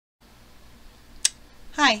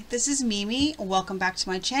Hi, this is Mimi. Welcome back to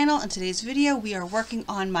my channel. In today's video, we are working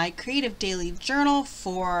on my creative daily journal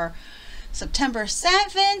for September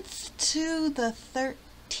 7th to the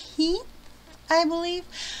 13th, I believe.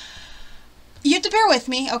 You have to bear with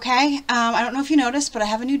me, okay? I don't know if you noticed, but I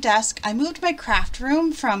have a new desk. I moved my craft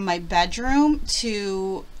room from my bedroom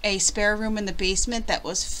to a spare room in the basement that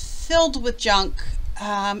was filled with junk.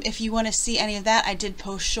 If you want to see any of that, I did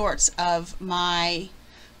post shorts of my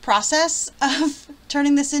process of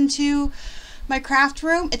turning this into my craft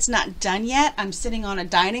room. It's not done yet. I'm sitting on a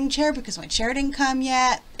dining chair because my chair didn't come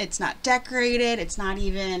yet. It's not decorated. It's not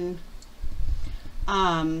even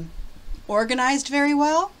organized very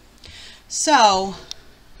well. So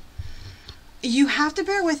you have to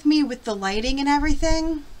bear with me with the lighting and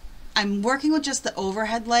everything. I'm working with just the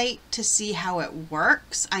overhead light to see how it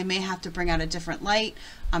works. I may have to bring out a different light.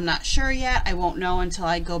 I'm not sure yet. I won't know until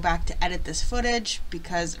I go back to edit this footage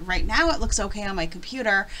because right now it looks okay on my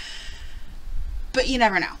computer, but you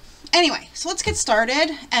never know. Anyway, so let's get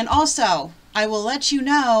started. And also, I will let you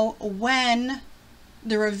know when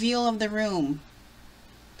the reveal of the room.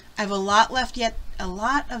 I have a lot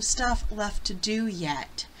of stuff left to do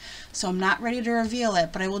yet. So I'm not ready to reveal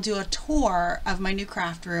it, but I will do a tour of my new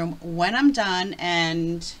craft room when I'm done.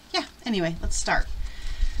 And yeah, anyway, let's start.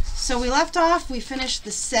 So we left off, we finished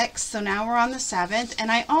the 6th, so now we're on the 7th. And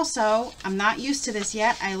I'm not used to this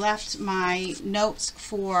yet. I left my notes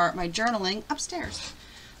for my journaling upstairs.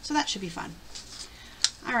 So that should be fun.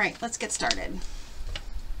 All right, let's get started.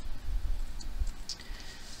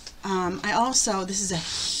 This is a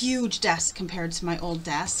huge desk compared to my old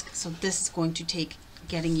desk. So this is going to take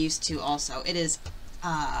getting used to also. It is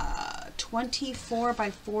 24 by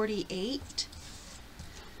 48,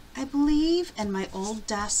 I believe, and my old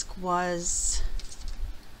desk was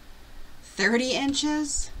 30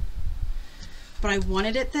 inches, but I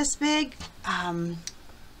wanted it this big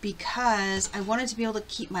because I wanted to be able to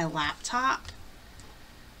keep my laptop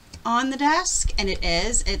on the desk, and it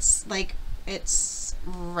is. It's like, it's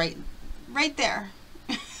right there.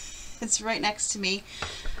 It's right next to me.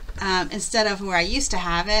 Instead of where I used to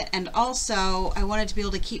have it. And also I wanted to be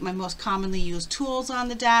able to keep my most commonly used tools on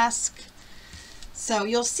the desk. So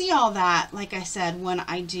you'll see all that, like I said, when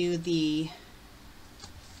I do the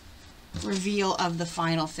reveal of the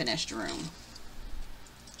final finished room.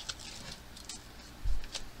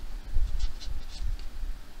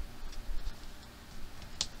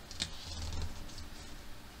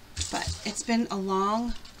 But it's been a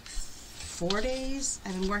long 4 days.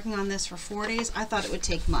 I've been working on this for 4 days. I thought it would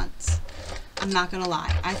take months. I'm not gonna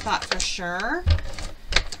lie. I thought for sure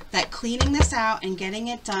that cleaning this out and getting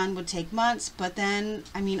it done would take months, but then,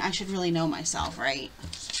 I mean, I should really know myself, right?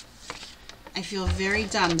 I feel very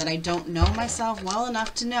dumb that I don't know myself well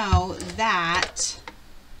enough to know that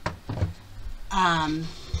I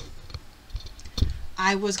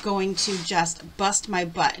was going to just bust my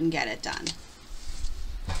butt and get it done.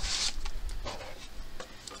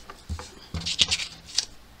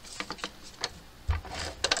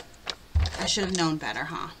 I should have known better,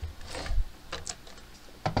 huh?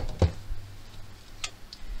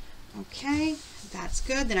 Okay, that's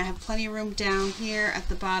good. Then I have plenty of room down here at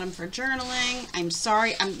the bottom for journaling. I'm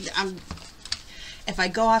sorry. If I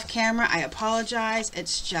go off camera, I apologize.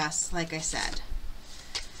 It's just, like I said,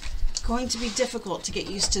 going to be difficult to get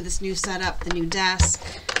used to this new setup, the new desk.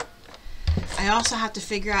 I also have to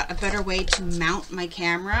figure out a better way to mount my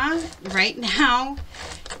camera. Right now,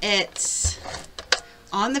 it's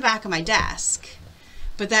on the back of my desk,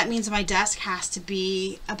 but that means my desk has to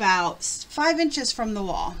be about 5 inches from the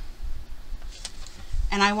wall,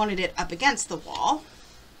 and I wanted it up against the wall,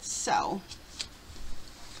 so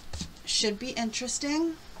should be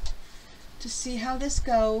interesting to see how this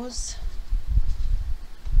goes.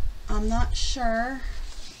 I'm not sure.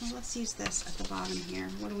 Well, let's use this at the bottom here.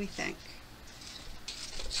 What do we think?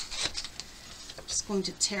 I'm just going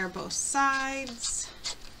to tear both sides.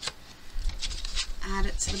 Add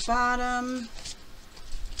it to the bottom.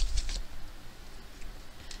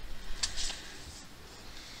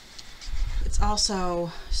 It's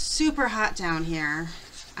also super hot down here.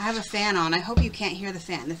 I have a fan on. I hope you can't hear the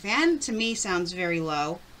fan. The fan to me sounds very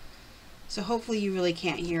low, so hopefully you really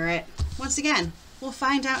can't hear it. Once again, we'll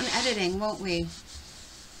find out in editing, won't we?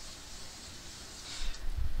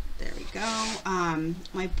 There we go.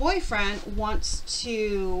 My boyfriend wants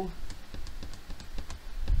to...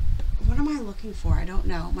 What am I looking for? I don't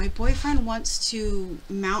know. My boyfriend wants to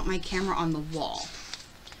mount my camera on the wall.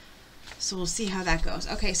 So we'll see how that goes.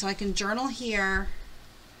 Okay, so I can journal here.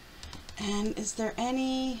 And is there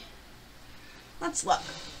any... Let's look.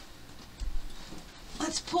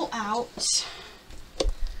 Let's pull out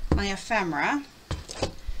my ephemera.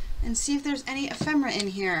 and see if there's any ephemera in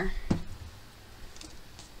here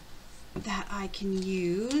that I can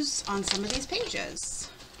use on some of these pages.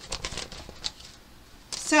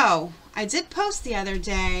 So I did post the other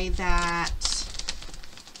day that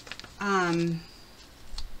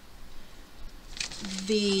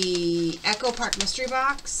the Echo Park mystery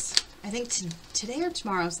box, I think today or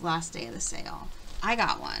tomorrow is the last day of the sale. I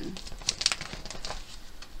got one.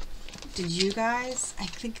 Did you guys? I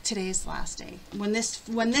think today's the last day. When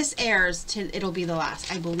this airs, it'll be the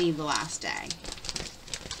last, I believe, the last day.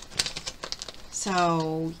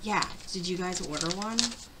 So yeah, did you guys order one?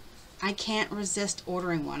 I can't resist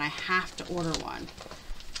ordering one. I have to order one.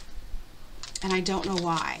 And I don't know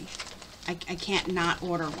why. I can't not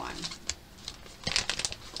order one.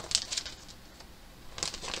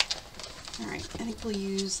 All right, I think we'll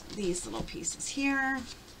use these little pieces here.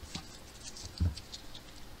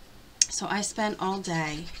 So I spent all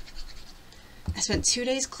day. I spent 2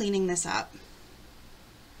 days cleaning this up.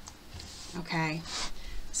 Okay.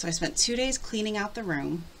 So I spent 2 days cleaning out the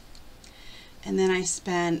room. And then I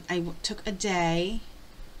took a day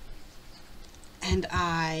and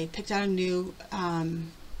I picked out a new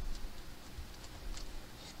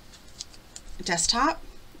desktop.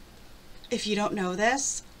 If you don't know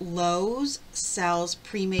this, Lowe's sells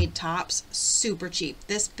pre-made tops super cheap.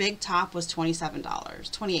 This big top was $27,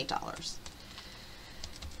 $28.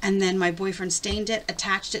 And then my boyfriend stained it,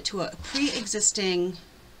 attached it to a pre-existing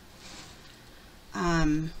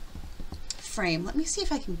frame. Let me see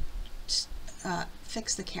if I can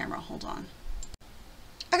fix the camera. Hold on.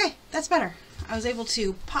 Okay, that's better. I was able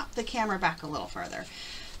to pop the camera back a little further.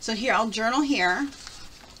 So here, I'll journal here.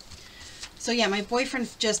 So yeah, my boyfriend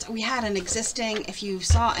we had an existing, if you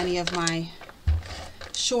saw any of my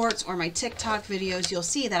shorts or my TikTok videos, you'll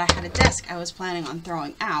see that I had a desk I was planning on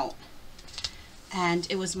throwing out. And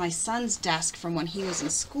it was my son's desk from when he was in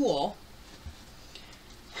school.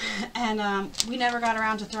 And we never got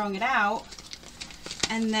around to throwing it out.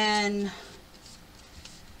 And then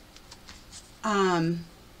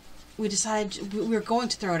we decided we were going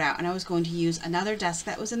to throw it out, and I was going to use another desk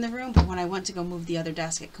that was in the room, but when I went to go move the other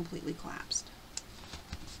desk, it completely collapsed.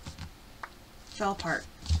 Fell apart.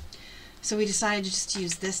 So we decided to just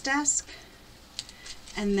use this desk,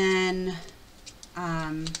 and then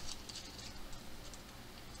I'm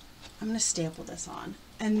going to staple this on,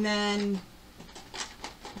 and then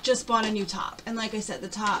just bought a new top. And like I said, the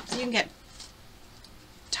tops, you can get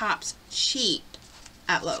tops cheap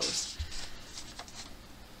at Lowe's.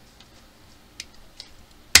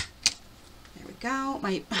 There we go.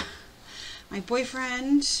 My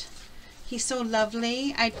boyfriend, he's so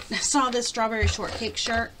lovely. I saw this strawberry shortcake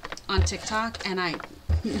shirt on TikTok and I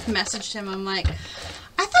messaged him. I'm like,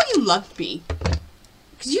 I thought you loved me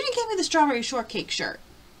because you didn't give me the strawberry shortcake shirt.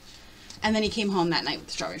 And then he came home that night with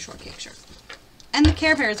the strawberry shortcake shirt. And the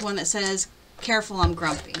Care Bear is one that says, "Careful, I'm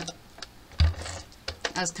grumpy."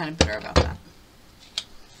 I was kind of bitter about that.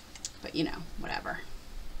 But you know, whatever.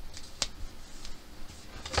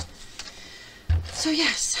 So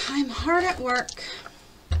yes, I'm hard at work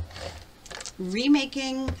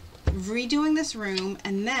redoing this room,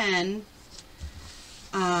 and then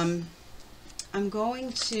I'm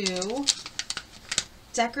going to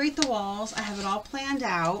decorate the walls. I have it all planned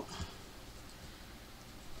out.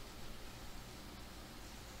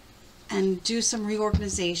 And do some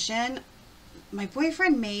reorganization. My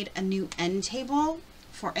boyfriend made a new end table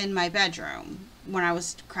for in my bedroom when I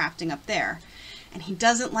was crafting up there. And he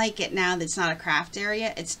doesn't like it now that it's not a craft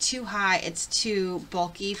area. It's too high, it's too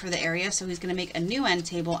bulky for the area, so he's going to make a new end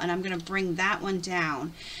table, and I'm going to bring that one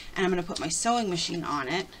down, and I'm going to put my sewing machine on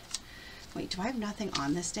it. Wait, do I have nothing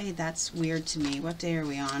on this day? That's weird to me. What day are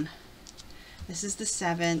we on? This is the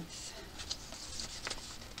 7th.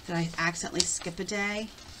 Did I accidentally skip a day?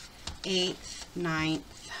 8th, 9th,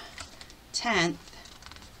 10th.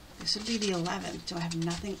 This would be the 11th. Do I have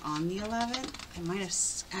nothing on the 11th? I might have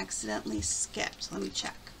accidentally skipped. Let me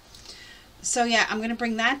check. So yeah, I'm going to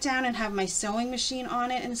bring that down and have my sewing machine on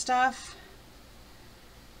it and stuff.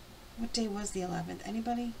 What day was the 11th?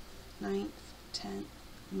 Anybody? 9th, 10th,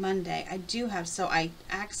 Monday. I do have, so I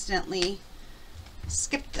accidentally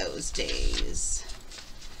skipped those days.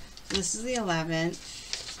 This is the 11th.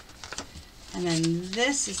 And then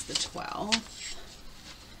this is the 12th.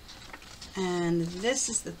 And this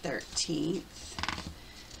is the 13th.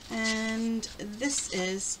 And this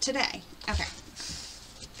is today. Okay.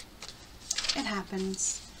 It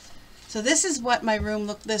happens. So this is what my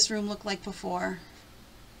room this room looked like before.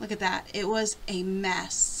 Look at that. It was a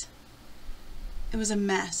mess. It was a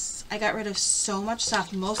mess. I got rid of so much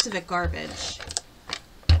stuff, most of it garbage.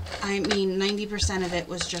 I mean, 90% of it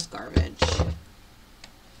was just garbage.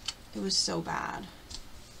 It was so bad.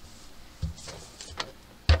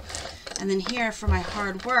 And then here for my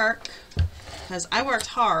hard work, because I worked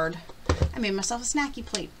hard, I made myself a snacky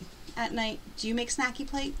plate at night. Do you make snacky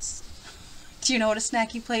plates? Do you know what a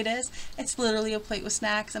snacky plate is? It's literally a plate with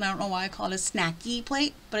snacks, and I don't know why I call it a snacky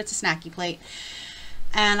plate, but it's a snacky plate.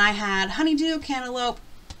 And I had honeydew, cantaloupe,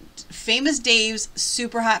 Famous Dave's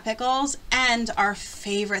super hot pickles, and our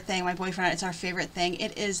favorite thing, my boyfriend, it's our favorite thing.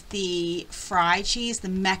 It is the fry cheese, the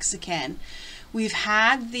Mexican. We've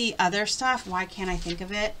had the other stuff. Why can't I think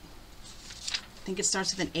of it? I think it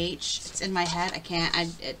starts with an H. It's in my head. I can't.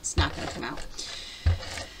 It's not going to come out.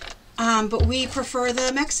 But we prefer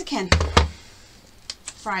the Mexican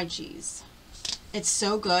fried cheese. It's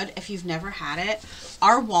so good if you've never had it.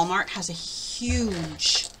 Our Walmart has a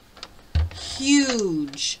huge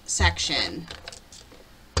section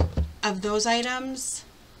of those items.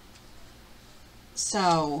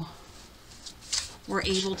 So we're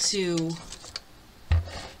able to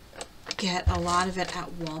get a lot of it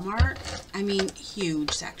at Walmart. I mean,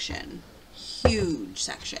 huge section. Huge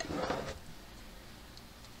section.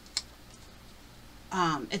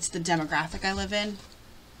 It's the demographic I live in.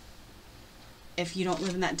 If you don't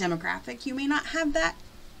live in that demographic, you may not have that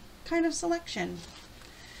kind of selection.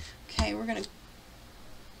 Okay, we're gonna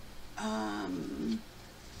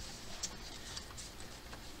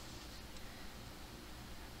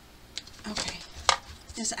okay,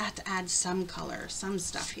 just have to add some color, some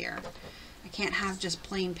stuff here. I can't have just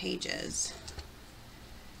plain pages.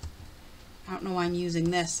 I don't know why I'm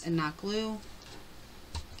using this and not glue.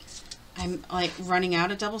 I'm like running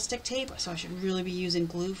out of double stick tape, so I should really be using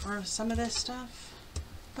glue for some of this stuff.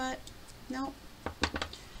 But nope.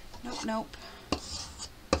 Nope, nope.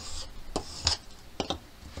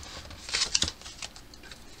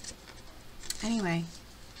 Anyway,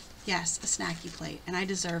 yes, a snacky plate, and I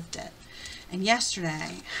deserved it. And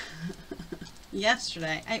yesterday,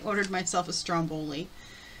 I ordered myself a Stromboli.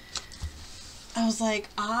 I was like,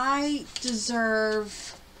 I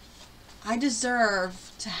deserve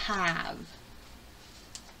to have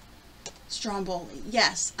Stromboli.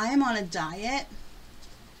 Yes, I am on a diet.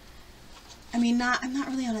 I mean, I'm not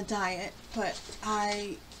really on a diet, but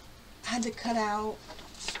I had to cut out,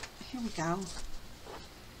 here we go.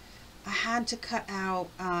 I had to cut out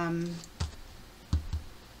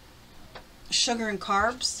sugar and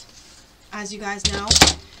carbs, as you guys know,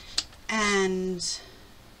 and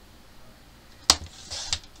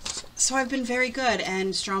so I've been very good,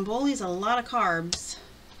 and Stromboli is a lot of carbs,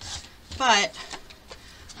 but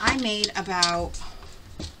I made about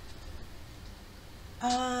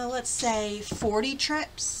let's say 40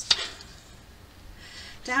 trips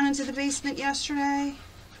down into the basement yesterday.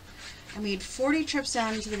 I made 40 trips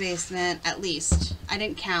down into the basement, at least. I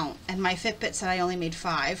didn't count, and my Fitbit said I only made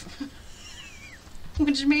 5,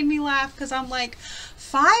 which made me laugh, because I'm like,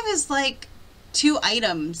 5 is like 2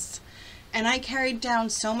 items, and I carried down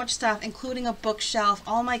so much stuff, including a bookshelf,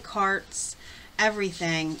 all my carts,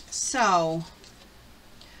 everything. So,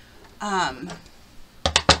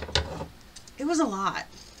 it was a lot.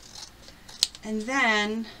 And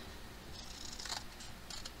then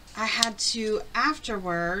I had to,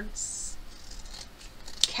 afterwards,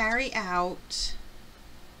 carry out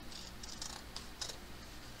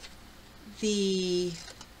the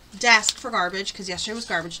desk for garbage, because yesterday was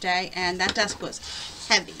garbage day, and that desk was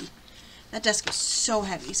heavy. That desk was so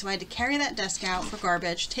heavy, so I had to carry that desk out for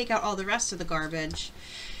garbage, take out all the rest of the garbage.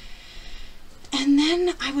 And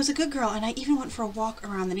then I was a good girl, and I even went for a walk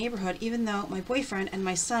around the neighborhood, even though my boyfriend and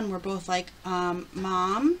my son were both like,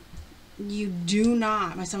 Mom, you do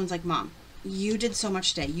not, my son was like, Mom, you did so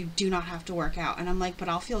much today, you do not have to work out. And I'm like, but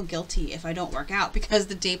I'll feel guilty if I don't work out, because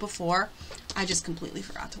the day before, I just completely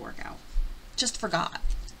forgot to work out. Just forgot.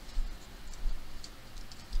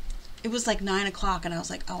 It was like 9 o'clock, and I was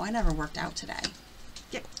like, oh, I never worked out today.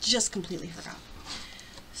 Yep, just completely forgot.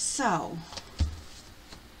 So,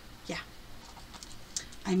 yeah.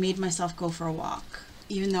 I made myself go for a walk,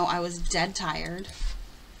 even though I was dead tired.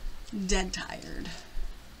 Dead tired.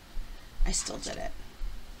 I still did it.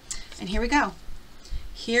 And here we go.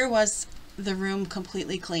 Here was the room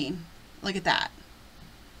completely clean. Look at that.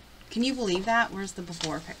 Can you believe that? Where's the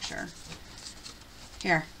before picture?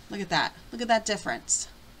 Here, look at that. Look at that difference.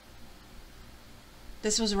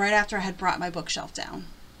 This was right after I had brought my bookshelf down.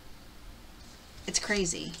 It's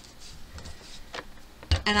crazy.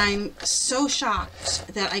 And I'm so shocked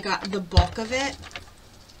that I got the bulk of it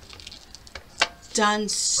done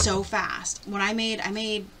so fast. When I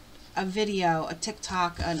made a video, a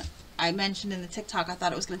TikTok, and I mentioned in the TikTok I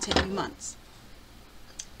thought it was going to take me months.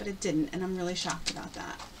 But it didn't, and I'm really shocked about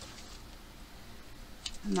that.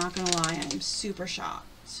 I'm not going to lie, I'm super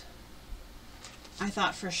shocked. I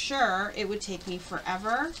thought for sure it would take me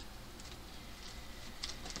forever,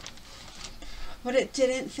 but it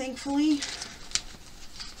didn't, thankfully.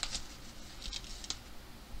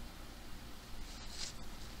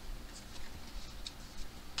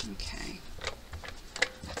 Okay.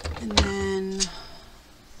 And then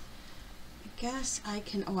I guess I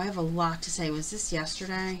can, oh, I have a lot to say. Was this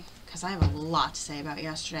yesterday? Because I have a lot to say about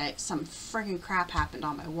yesterday. Some friggin' crap happened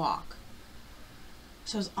on my walk.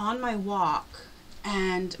 So I was on my walk,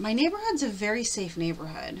 and my neighborhood's a very safe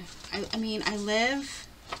neighborhood. I mean, I live,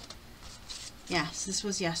 yes, this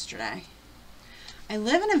was yesterday. I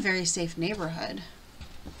live in a very safe neighborhood.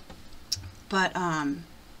 But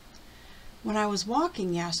when I was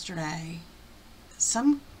walking yesterday,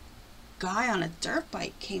 some guy on a dirt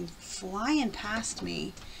bike came flying past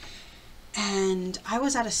me, and I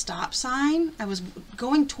was at a stop sign. I was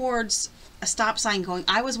going towards a stop sign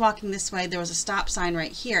I was walking this way. There was a stop sign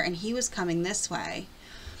right here, and he was coming this way.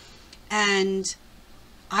 And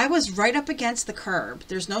I was right up against the curb.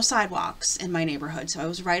 There's no sidewalks in my neighborhood, so I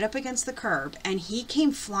was right up against the curb, and he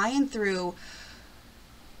came flying through,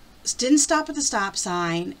 didn't stop at the stop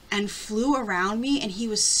sign, and flew around me, and he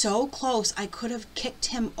was so close I could have kicked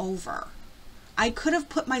him over. I could have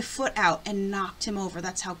put my foot out and knocked him over.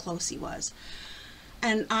 That's how close he was.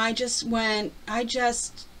 And I just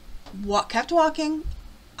kept walking.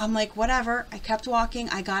 I'm like, whatever. I kept walking.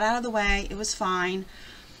 I got out of the way. It was fine.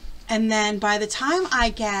 And then by the time I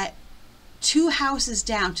get 2 houses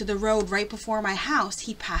down to the road right before my house,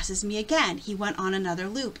 he passes me again. He went on another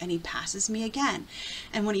loop, and he passes me again.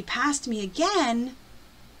 And when he passed me again,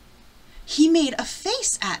 he made a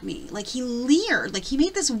face at me. Like, he leered. Like, he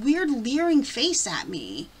made this weird leering face at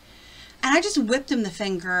me. And I just whipped him the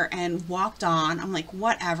finger and walked on. I'm like,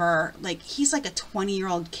 whatever. Like, he's like a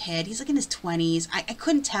 20-year-old kid. He's like in his 20s. I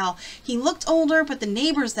couldn't tell. He looked older, but the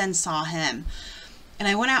neighbors then saw him. And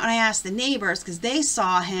I went out and I asked the neighbors, because they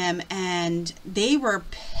saw him, and they were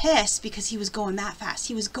pissed because he was going that fast.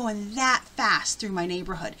 He was going that fast through my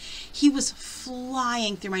neighborhood. He was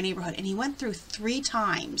flying through my neighborhood, and he went through 3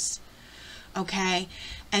 times. Okay.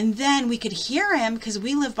 And then we could hear him, because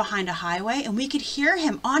we live behind a highway, and we could hear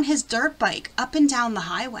him on his dirt bike up and down the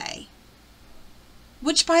highway.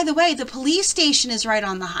 Which, by the way, the police station is right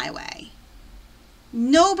on the highway.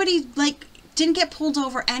 Nobody, like, didn't get pulled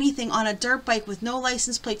over anything on a dirt bike with no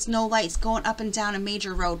license plates, no lights, going up and down a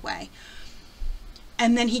major roadway.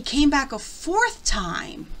 And then he came back a 4th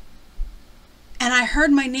time, and I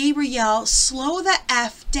heard my neighbor yell, "Slow the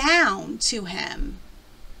F down," to him.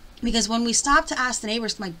 Because when we stopped to ask the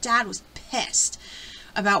neighbors, my dad was pissed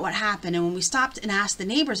about what happened. And when we stopped and asked the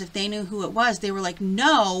neighbors if they knew who it was, they were like,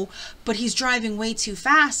 no, but he's driving way too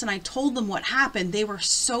fast. And I told them what happened. They were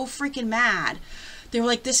so freaking mad. They were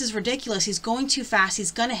like, this is ridiculous. He's going too fast.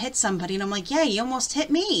 He's going to hit somebody. And I'm like, yeah, he almost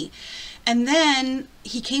hit me. And then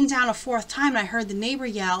he came down a 4th time, and I heard the neighbor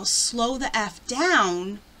yell, "Slow the F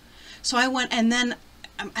down." So I went, and then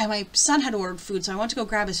my son had ordered food, so I went to go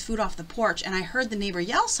grab his food off the porch, and I heard the neighbor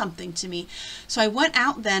yell something to me. So I went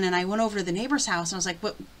out then, and I went over to the neighbor's house, and I was like,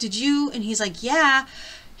 "What did you?" And he's like, "Yeah,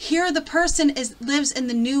 here the person lives in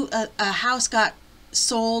the new house got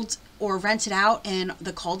sold or rented out in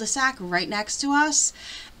the cul-de-sac right next to us,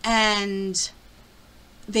 and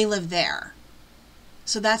they live there.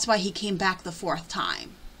 So that's why he came back the 4th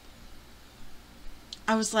time."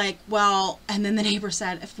 I was like, well, and then the neighbor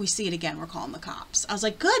said, "If we see it again, we're calling the cops." I was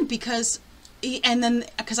like, good, because, and then,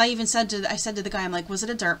 because I said to the guy, I'm like, "Was it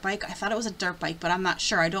a dirt bike?" I thought it was a dirt bike, but I'm not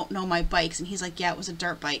sure. I don't know my bikes. And he's like, "Yeah, it was a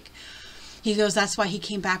dirt bike." He goes, "That's why he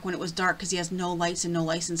came back when it was dark, because he has no lights and no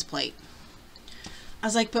license plate." I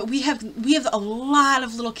was like, but we have a lot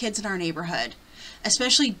of little kids in our neighborhood,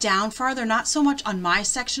 especially down farther, not so much on my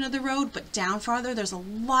section of the road, but down farther, there's a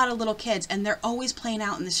lot of little kids, and they're always playing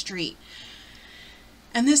out in the street.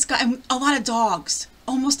 And this guy, a lot of dogs.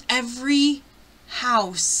 Almost every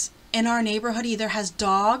house in our neighborhood either has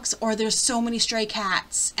dogs or there's so many stray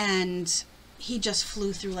cats. And he just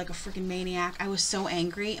flew through like a freaking maniac. I was so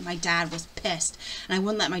angry, and my dad was pissed. And I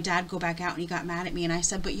wouldn't let my dad go back out, and he got mad at me. And I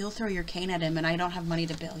said, "But you'll throw your cane at him, and I don't have money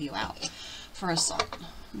to bail you out for assault."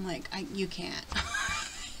 I'm like, you can't.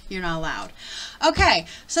 You're not allowed. Okay,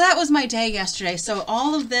 so that was my day yesterday. So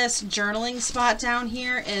all of this journaling spot down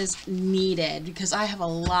here is needed because I have a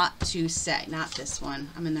lot to say. Not this one.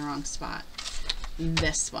 I'm in the wrong spot.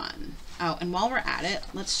 This one. Oh, and while we're at it,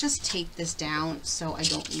 let's just tape this down so I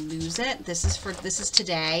don't lose it. This is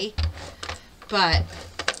today, but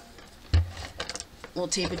we'll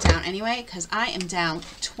tape it down anyway because I am down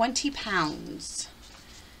 20 pounds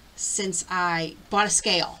since I bought a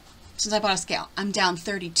scale. since I bought a scale. I'm down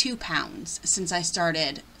 32 pounds since I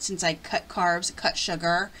cut carbs, cut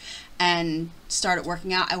sugar, and started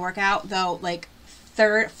working out. I work out, though, like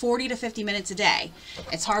 40 to 50 minutes a day.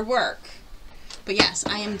 It's hard work. But yes,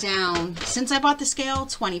 I am down, since I bought the scale,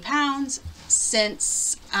 20 pounds.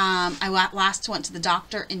 Since I last went to the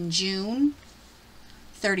doctor in June,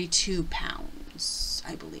 32 pounds,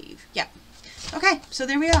 I believe. Yep. Okay, so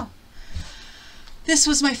there we go. This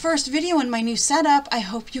was my first video in my new setup. I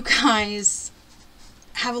hope you guys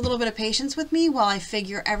have a little bit of patience with me while I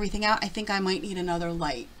figure everything out. I think I might need another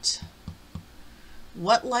light.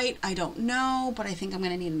 What light? I don't know, but I think I'm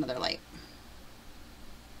going to need another light.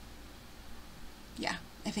 Yeah,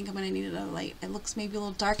 I think I'm going to need another light. It looks maybe a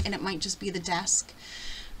little dark, and it might just be the desk.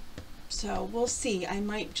 So we'll see. I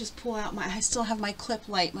might just pull out I still have my clip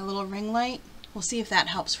light, my little ring light. We'll see if that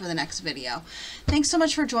helps for the next video. Thanks so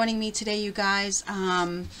much for joining me today, you guys.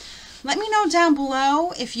 Let me know down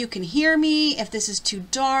below if you can hear me, if this is too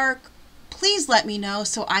dark. Please let me know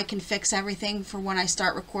so I can fix everything for when I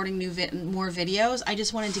start recording more videos. I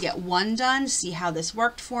just wanted to get one done, see how this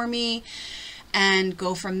worked for me, and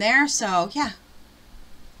go from there. So yeah,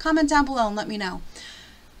 comment down below and let me know.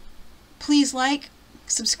 Please like,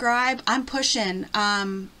 subscribe. I'm pushing.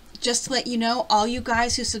 Just to let you know, all you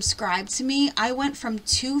guys who subscribe to me, I went from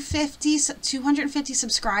 250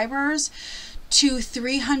 subscribers to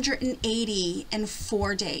 380 in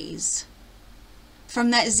 4 days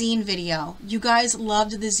from that zine video. You guys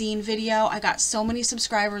loved the zine video. I got so many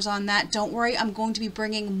subscribers on that. Don't worry, I'm going to be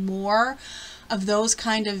bringing more of those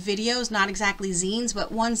kind of videos, not exactly zines,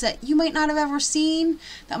 but ones that you might not have ever seen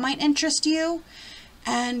that might interest you.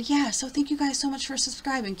 And yeah, so thank you guys so much for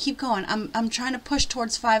subscribing. Keep going. I'm trying to push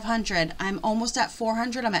towards 500. I'm almost at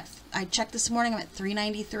 400. I checked this morning, I'm at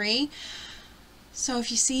 393. So if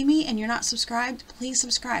you see me and you're not subscribed, please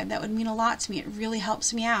subscribe. That would mean a lot to me. It really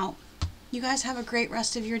helps me out. You guys have a great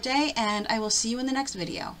rest of your day, and I will see you in the next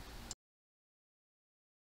video.